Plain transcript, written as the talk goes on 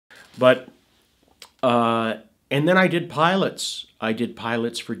But and then I did pilots. I did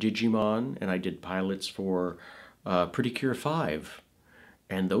pilots for Digimon, and I did pilots for Precure 5.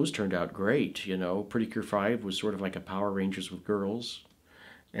 And those turned out great, you know. Precure 5 was sort of like a Power Rangers with girls.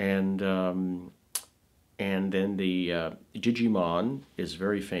 And and then the Digimon is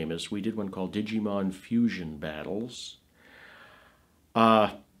very famous. We did one called Digimon Fusion Battles.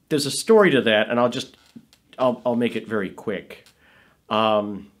 There's a story to that, and I'll make it very quick.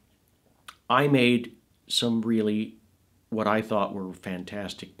 I made some really what I thought were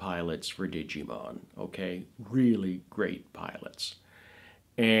fantastic pilots for Digimon. Okay, really great pilots.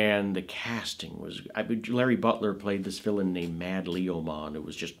 And the casting was, I mean, Larry Butler played this villain named Mad Leomon. It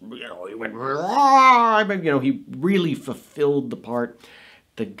was just, you know, he went, I mean, you know, he really fulfilled the part.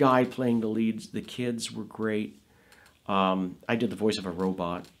 The guy playing the leads, the kids were great. I did the voice of a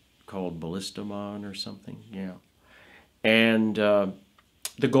robot called Ballistamon or something, yeah. And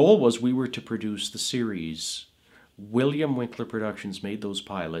the goal was we were to produce the series. William Winckler Productions made those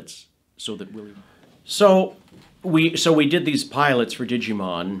pilots so that William... So we did these pilots for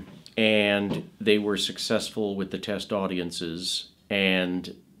Digimon, and they were successful with the test audiences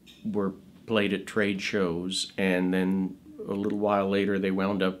and were played at trade shows, and then a little while later they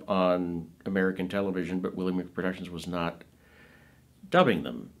wound up on American television, but William Productions was not dubbing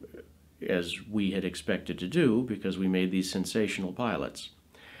them as we had expected to do because we made these sensational pilots.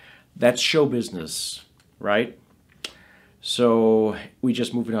 That's show business, right? So we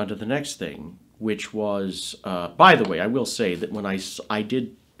just moved on to the next thing, which was, by the way, I will say that when I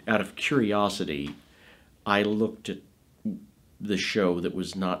did, out of curiosity, I looked at the show that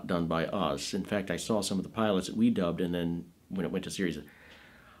was not done by us. In fact, I saw some of the pilots that we dubbed, and then when it went to series,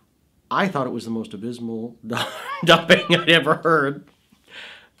 I thought it was the most abysmal dubbing I'd ever heard.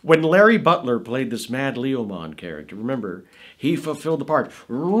 When Larry Butler played this Mad Leomon character, remember, he fulfilled the part.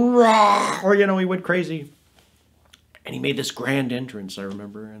 Or, you know, he went crazy. And he made this grand entrance, I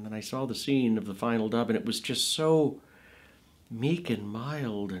remember. And then I saw the scene of the final dub, and it was just so meek and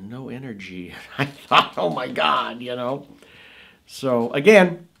mild and no energy. I thought, oh my God, you know. So,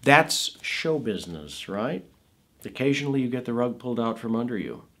 again, that's show business, right? Occasionally you get the rug pulled out from under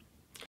you.